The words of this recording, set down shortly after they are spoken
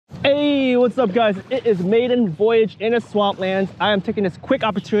what's up guys? It is maiden voyage in the swamplands. I am taking this quick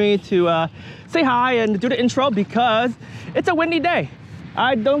opportunity to say hi and do the intro because it's a windy day.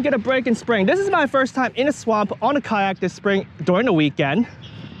 I don't get a break in spring. This is my first time in a swamp on a kayak this spring during the weekend.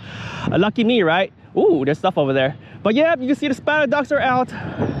 Lucky me, right? Ooh, there's stuff over there. But yeah, you can see the spatter ducks are out.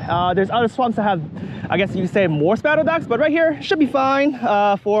 There's other swamps that have, I guess you could say, more spatter ducks, but right here should be fine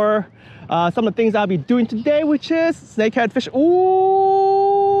for some of the things I'll be doing today, which is snakehead fish. Ooh,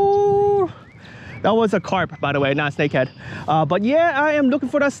 that was a carp, by the way, not a snakehead. But yeah, I am looking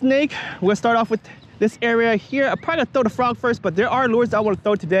for that snake. We'll start off with this area here. I'm probably gonna throw the frog first, but there are lures I want to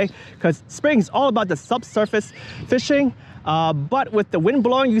throw today because spring is all about the subsurface fishing. But with the wind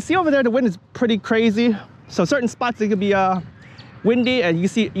blowing, you see over there, the wind is pretty crazy. So certain spots it could be windy, and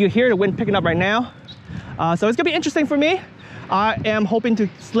you hear the wind picking up right now. So it's gonna be interesting for me. I am hoping to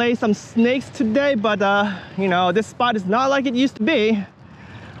slay some snakes today, but you know, this spot is not like it used to be.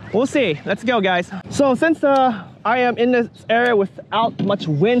 We'll see. Let's go, guys. So since I am in this area without much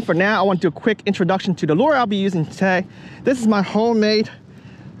wind for now, I want to do a quick introduction to the lure I'll be using today. This is my homemade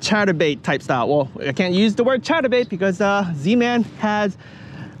chatterbait type style. Well, I can't use the word chatterbait because Z-Man has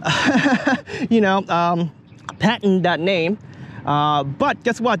you know, patented that name. But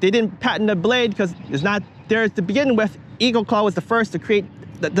guess what? They didn't patent the blade because it's not there to begin with. Eagle Claw was the first to create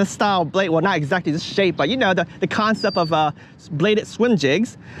the style blade. Well, not exactly this shape, but you know, the concept of bladed swim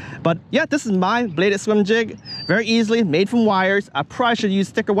jigs. But yeah, this is my bladed swim jig. Very easily made from wires. I probably should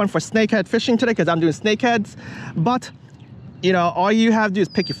use thicker one for snakehead fishing today because I'm doing snakeheads. But you know, all you have to do is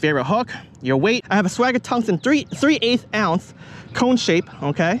pick your favorite hook, your weight. I have a Swagger Tungsten 3/8 ounce cone shape,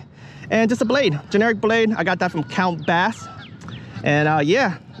 okay? And just a blade, generic blade. I got that from Count Bass. And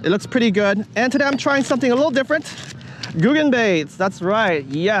yeah, it looks pretty good. And today I'm trying something a little different. Googan Baits, that's right.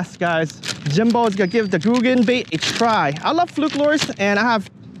 Yes, guys. Jimbo is gonna give the Googan Bait a try. I love fluke lures, and I have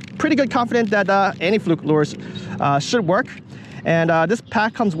pretty good confidence that any fluke lures should work. And this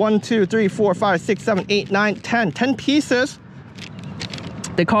pack comes 1, 2, 3, 4, 5, 6, 7, 8, 9, 10 pieces.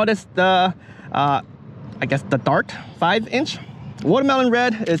 They call this the, I guess the Dart 5-inch. Watermelon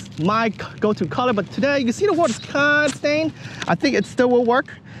red is my go-to color, but today you can see the water's kind of stained. I think it still will work.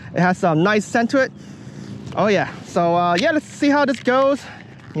 It has some nice scent to it. Oh yeah, so yeah, let's see how this goes.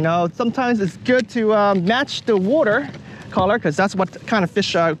 You know, sometimes it's good to match the water color because that's what kind of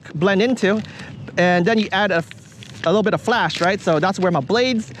fish blend into. And then you add a little bit of flash, right? So that's where my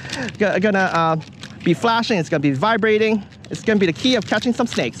blade's gonna be flashing. It's gonna be vibrating. It's gonna be the key of catching some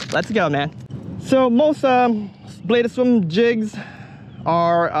snakes. Let's go, man. So most bladed swim jigs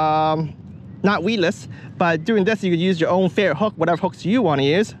are not weedless, but doing this you could use your own favorite hook, whatever hooks you want to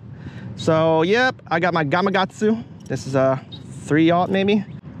use. So yep, I got my Gamakatsu. This is a 3/0 maybe.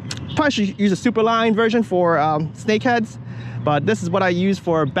 Probably should use a super line version for snakeheads, but this is what I use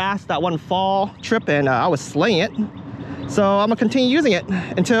for bass that one fall trip, and I was slaying it. So I'm gonna continue using it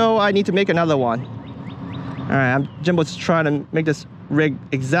until I need to make another one. All right, Jimbo's trying to make this rig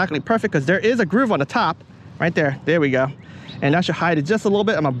exactly perfect because there is a groove on the top right there. There we go. And that should hide it just a little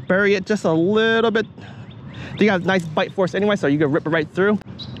bit. I'm gonna bury it just a little bit. They got a nice bite force anyway, so you can rip it right through.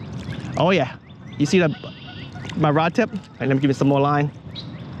 Oh yeah, you see my rod tip? Right, let me give you some more line.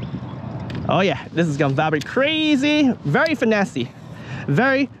 Oh yeah, this is gonna vibrate crazy. Very finessey.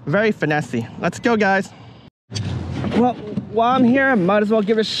 Very, very finessey. Let's go, guys. Well, while I'm here, I might as well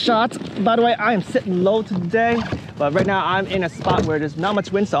give it a shot. By the way, I am sitting low today, but right now I'm in a spot where there's not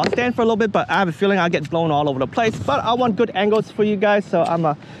much wind, so I'll stand for a little bit, but I have a feeling I'll get blown all over the place. But I want good angles for you guys, so I'm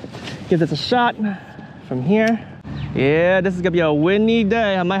gonna give this a shot from here. Yeah, this is gonna be a windy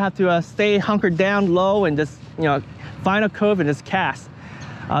day. I might have to stay hunkered down low and just, you know, find a cove and just cast.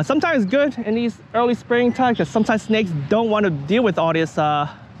 Sometimes it's good in these early spring times because sometimes snakes don't want to deal with all this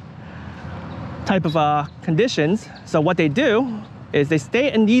type of conditions. So what they do is they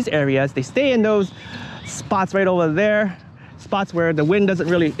stay in these areas. They stay in those spots right over there, spots where the wind doesn't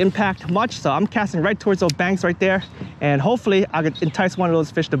really impact much. So I'm casting right towards those banks right there, and hopefully I could entice one of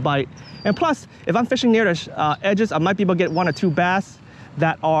those fish to bite. And plus, if I'm fishing near the edges, I might be able to get 1 or 2 bass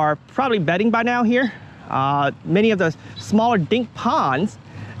that are probably bedding by now here. Many of the smaller dink ponds,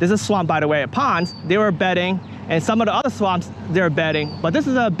 this is a swamp by the way, ponds, they were bedding, and some of the other swamps, they're bedding. But this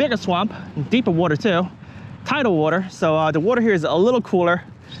is a bigger swamp, deeper water too, tidal water. So the water here is a little cooler.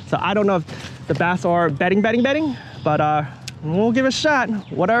 So I don't know if the bass are bedding, but we'll give it a shot.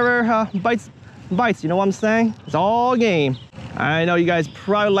 Whatever bites, you know what I'm saying? It's all game. I know you guys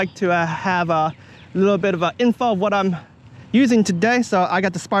probably like to have a little bit of info of what I'm using today. So I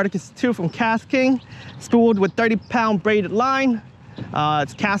got the Spartacus 2 from Cast King, spooled with 30-pound braided line.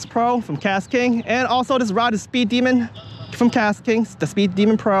 It's Cast Pro from Cast King, and also this rod is Speed Demon from Cast King, the Speed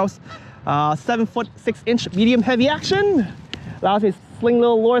Demon Pros. 7-foot 6-inch medium heavy action. Allows me to sling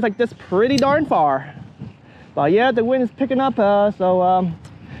little lures like this pretty darn far. But yeah, the wind is picking up, so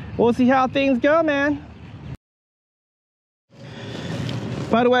we'll see how things go, man.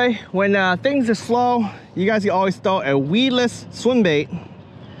 By the way, when things are slow, you guys can always throw a weedless swim bait.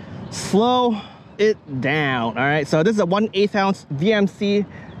 Slow it down, all right? So this is a 1/8 ounce VMC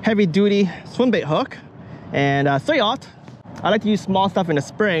heavy duty swim bait hook and 3/0. I like to use small stuff in the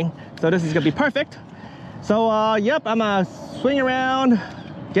spring, so this is gonna be perfect. So yep, I'm gonna swing around,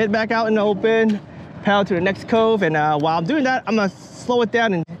 get back out in the open, paddle to the next cove, and while I'm doing that, I'm gonna slow it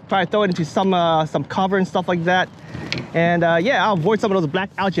down and try to throw it into some cover and stuff like that. And yeah, I'll avoid some of those black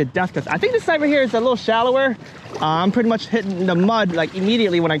algae at death, because I think this side right here is a little shallower. I'm pretty much hitting the mud like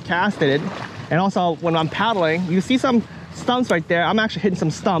immediately when I casted it. And also when I'm paddling, you see some stumps right there. I'm actually hitting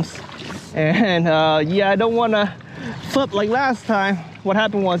some stumps. And yeah, I don't want to flip like last time. What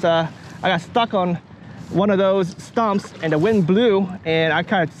happened was I got stuck on one of those stumps and the wind blew and I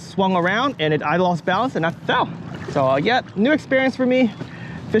kind of swung around and I lost balance and I fell. So yeah, new experience for me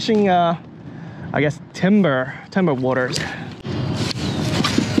fishing I guess timber waters.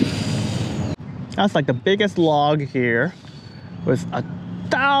 That's like the biggest log here with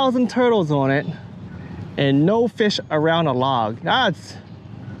 1,000 turtles on it and no fish around a log. That's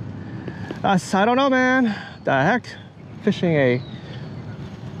I don't know, man. The heck, fishing a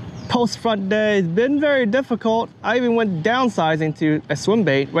post front day has been very difficult. I even went downsizing to a swim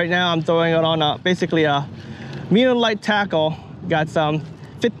bait. Right now I'm throwing it on basically a medium light tackle. Got some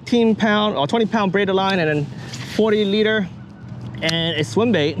 15-pound or 20-pound braided line and then 40-liter and a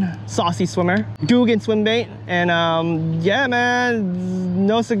swim bait, Saucy swimmer, Googan swim bait, and yeah, man,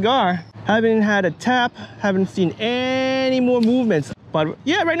 no cigar. Haven't had a tap, haven't seen any more movements. But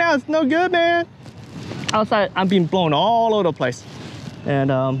yeah, right now it's no good, man. Outside, I'm being blown all over the place, and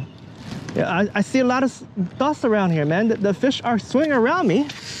yeah, I see a lot of dust around here, man. The fish are swimming around me.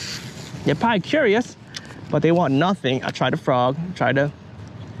 They're probably curious, but they want nothing. I tried a frog, tried a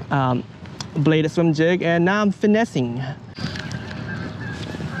Bladed Swim Jig, and now I'm finessing.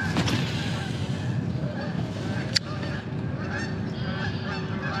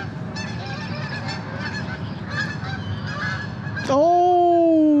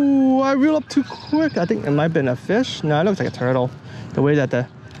 Oh, I reeled up too quick. I think it might have been a fish. No, it looks like a turtle. The way that the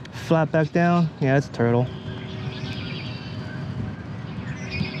flap back down, yeah, it's a turtle.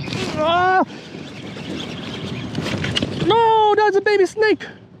 Ah! No, that's a baby snake.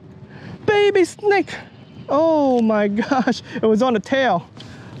 Baby snake. Oh my gosh, it was on the tail.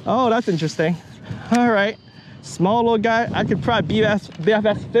 Oh, that's interesting. All right, small little guy. I could probably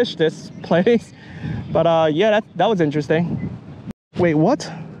BFS fish this place, but yeah, that was interesting. Wait, what?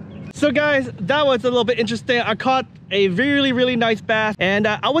 So guys, that was a little bit interesting. I caught a really nice bass, and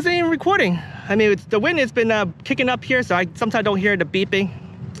I wasn't even recording. I mean, the wind has been kicking up here, so I sometimes don't hear the beeping.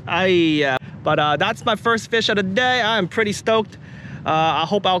 But that's my first fish of the day. I'm pretty stoked. I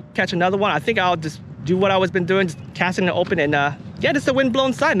hope I'll catch another one. I think I'll just do what I was been doing, just casting it open, and yeah, just a wind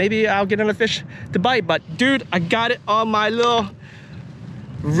blown side. Maybe I'll get another fish to bite. But dude, I got it on my little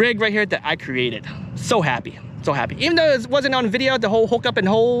rig right here that I created. So happy, so happy. Even though it wasn't on video, the whole hookup and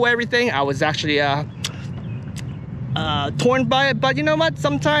whole everything, I was actually torn by it. But you know what?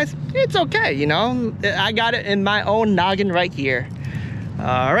 Sometimes it's okay, you know. I got it in my own noggin right here.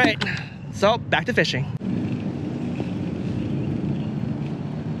 All right, so back to fishing.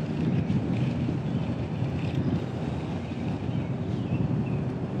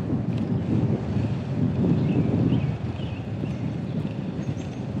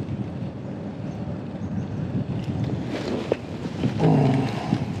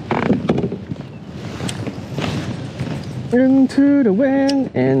 Into the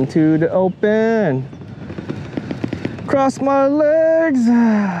wind, into the open. Cross my legs,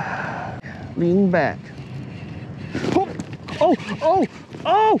 lean back. Oh, oh, oh,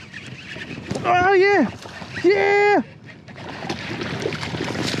 oh, oh yeah, yeah.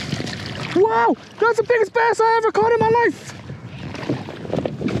 Wow, that's the biggest bass I ever caught in my life.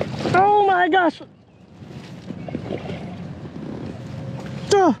 Oh my gosh.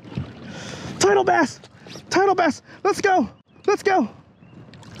 Tidal bass, tidal bass. Let's go, let's go.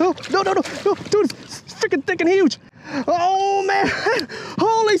 Oh, no, no, no, no, dude, it's freaking thick and huge. Oh man,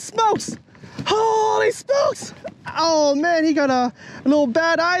 holy smokes, holy smokes. Oh man, he got a little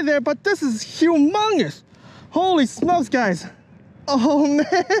bad eye there, but this is humongous. Holy smokes, guys. Oh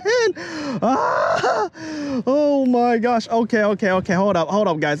man, ah! Oh my gosh. Okay, hold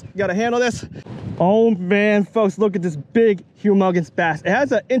up guys, gotta handle this. Oh man, folks, look at this big humongous bass. It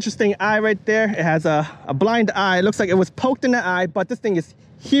has an interesting eye right there. It has a blind eye. It looks like it was poked in the eye, but this thing is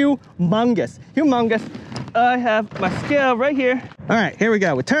humongous, humongous. I have my scale right here. All right, here we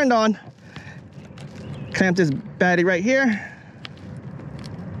go. We turned on. Clamp this baddie right here.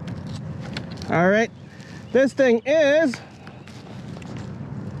 All right, this thing is,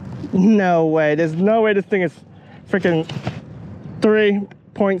 no way, there's no way this thing is freaking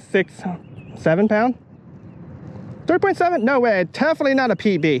 3.67 pound. 3.7, no way, definitely not a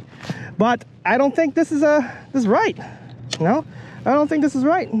PB. But I don't think this is right. No, I don't think this is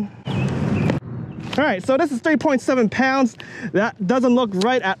right. All right, so this is 3.7 pounds. That doesn't look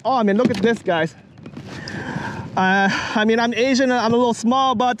right at all. I mean, look at this, guys. I mean, I'm Asian, I'm a little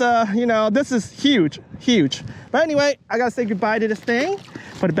small, but you know, this is huge, huge. But anyway, I gotta say goodbye to this thing.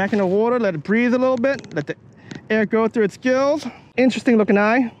 Put it back in the water, let it breathe a little bit, let the air go through its gills. Interesting looking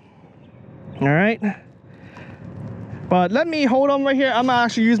eye. All right. But let me hold on right here. I'm gonna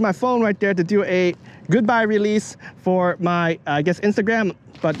actually use my phone right there to do a goodbye release for my, I guess, Instagram.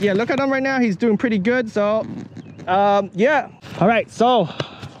 But yeah, look at him right now. He's doing pretty good. So, yeah. All right, so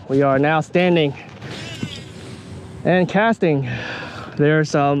we are now standing and casting.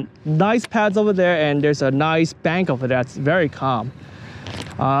 There's some nice pads over there, and there's a nice bank over there. It's very calm.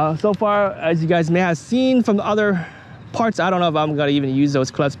 So far, as you guys may have seen from the other parts, I don't know if I'm gonna even use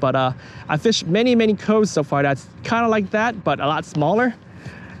those clips, but I fished many coves so far that's kind of like that, but a lot smaller,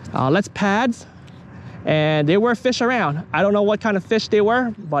 less pads, and there were fish around. I don't know what kind of fish they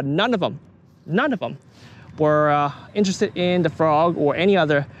were, but none of them were interested in the frog or any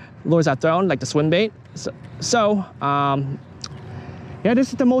other lures I've thrown, like the Swimbait. So yeah, this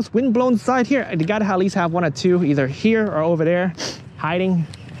is the most wind-blown side here. You gotta at least have one or two, either here or over there, hiding,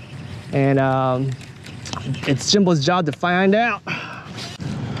 and it's Jimbo's job to find out.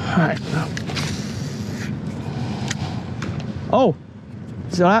 All right. Oh,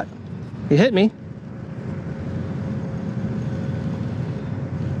 see that? He hit me.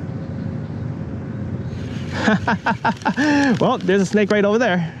 Well, there's a snake right over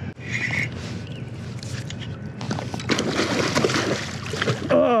there.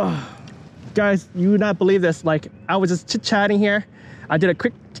 Oh, guys, you would not believe this. Like, I was just chit-chatting here. I did a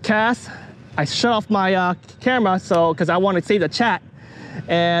quick cast. I shut off my camera because I want to save the chat,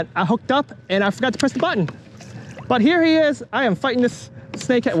 and I hooked up and I forgot to press the button. But here he is. I am fighting this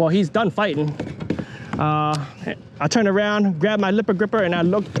snakehead. Well, he's done fighting. I turned around, grabbed my lipper gripper, and I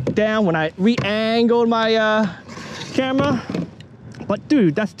looked down when I re-angled my camera. But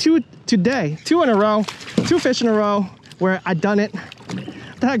dude, that's two today, 2 in a row, 2 fish in a row where I done it.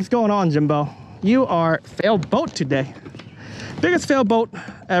 What the heck is going on, Jimbo? You are failed boat today. Biggest failed boat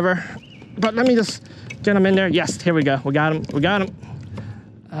ever. But let me just get him in there. Yes, here we go. We got him. We got him.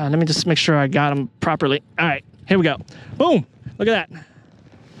 Let me just make sure I got him properly. All right, here we go. Boom. Look at that.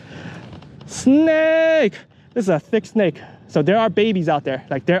 Snake. This is a thick snake. So there are babies out there.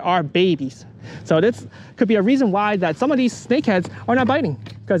 Like, there are babies. So this could be a reason why that some of these snakeheads are not biting,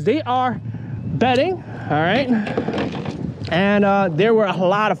 because they are bedding. All right. And there were a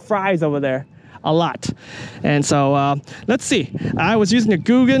lot of fries over there. A lot. And so let's see. I was using a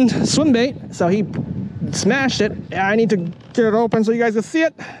Googan Swimbait, so he smashed it. I need to get it open so you guys can see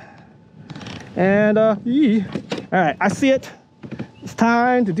it. And all right, I see it. It's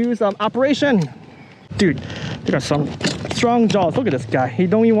time to do some operation. Dude, they got some strong jaws. Look at this guy. He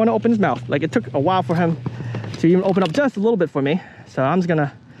don't even want to open his mouth. Like, it took a while for him to even open up just a little bit for me. So I'm just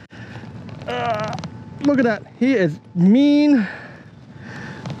gonna look at that. He is mean.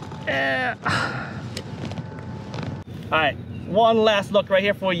 All right, one last look right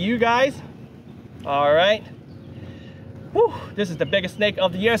here for you guys. All right. Woo, this is the biggest snake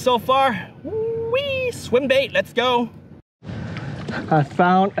of the year so far. Woo-wee, Swimbait, let's go. I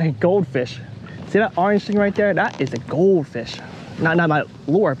found a goldfish. See that orange thing right there? That is a goldfish. Not my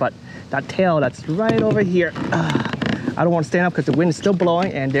lure, but that tail that's right over here. I don't want to stand up because the wind is still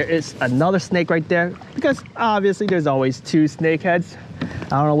blowing, and there is another snake right there, because obviously there's always 2 snakeheads.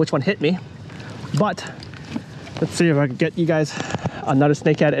 I don't know which one hit me, but let's see if I can get you guys another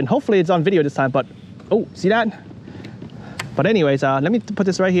snakehead, and hopefully it's on video this time. But oh, see that? But anyways, let me put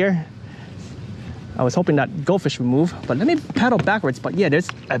this right here. I was hoping that goldfish would move, but let me paddle backwards. But yeah, there's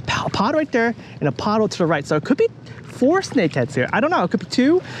a pod right there and a pod to the right, so it could be 4 snakeheads here. I don't know. It could be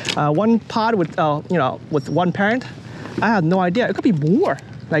 2. One pod with you know, with one parent. I have no idea. It could be more.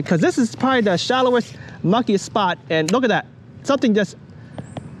 Like, because this is probably the shallowest, muckiest spot, and look at that. Something just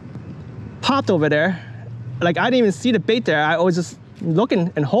popped over there. Like, I didn't even see the bait there. I was just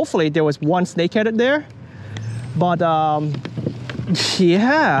looking, and hopefully there was one snakehead there. But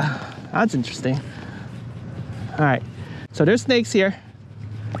yeah, that's interesting. All right, so there's snakes here.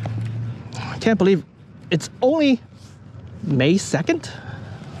 I can't believe it's only May 2nd.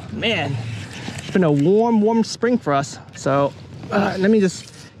 man, it's been a warm spring for us. So let me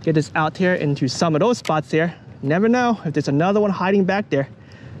just get this out here into some of those spots here. Never know if there's another one hiding back there.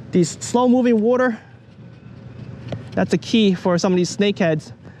 These slow moving water, that's the key for some of these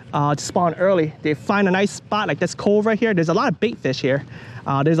snakeheads to spawn early. They find a nice spot like this cove right here. There's a lot of bait fish here.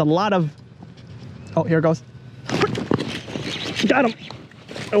 There's a lot of, oh, here it goes. Got him.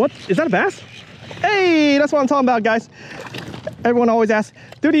 What, is that a bass? Hey, that's what I'm talking about, guys. Everyone always asks,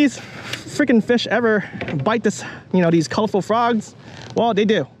 do these freaking fish ever bite this, you know, these colorful frogs? Well, they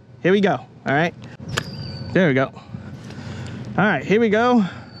do. Here we go. All right. There we go. All right, here we go.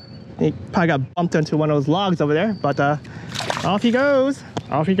 He probably got bumped into one of those logs over there, but off he goes.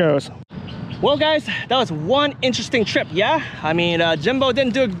 Off he goes. Well, guys, that was one interesting trip, yeah? I mean, Jimbo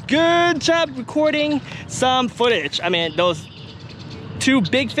didn't do a good job recording some footage. I mean, those two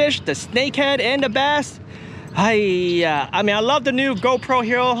big fish, the snakehead and the bass. I mean, I love the new GoPro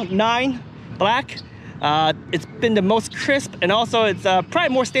Hero 9 Black. It's been the most crisp, and also it's probably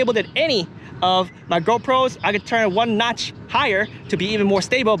more stable than any of my GoPros. I could turn it one notch higher to be even more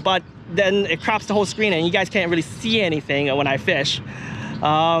stable, but then it crops the whole screen and you guys can't really see anything when I fish.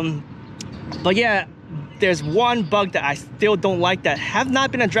 But yeah, there's one bug that I still don't like that have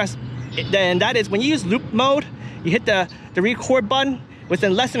not been addressed, and that is when you use loop mode, you hit the record button,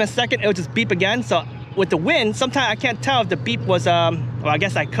 within less than a second it'll just beep again. So with the wind, sometimes I can't tell if the beep was, well, I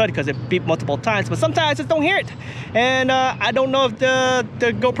guess I could because it beeped multiple times, but sometimes I just don't hear it. And I don't know if the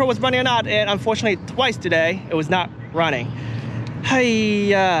GoPro was running or not, and unfortunately twice today it was not running.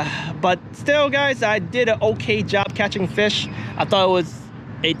 Hey, but still, guys, I did an okay job catching fish. I thought it was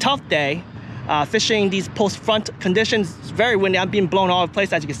a tough day. Fishing these post-front conditions, it's very windy. I'm being blown all over the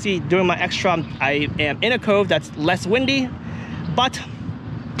place. As you can see, during my extra, I am in a cove that's less windy, but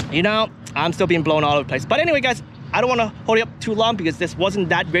you know, I'm still being blown all over the place. But anyway, guys, I don't want to hold you up too long because this wasn't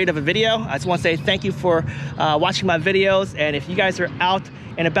that great of a video. I just want to say thank you for watching my videos, and if you guys are out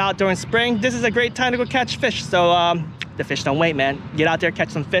and about during spring, this is a great time to go catch fish. So the fish don't wait, man. Get out there, catch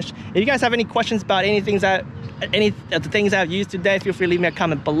some fish. If you guys have any questions about any of the things I've used today, feel free to leave me a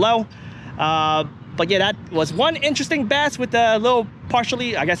comment below. But yeah, that was one interesting bass with a little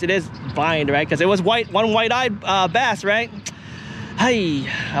partially, I guess it is blind, right? Because it was one white-eyed bass, right? Hey,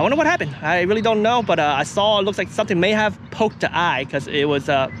 I wonder what happened. I really don't know, but I saw it looks like something may have poked the eye because it was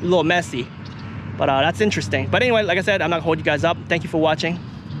a little messy. But that's interesting. But anyway, like I said, I'm not gonna hold you guys up. Thank you for watching.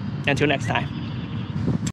 Until next time.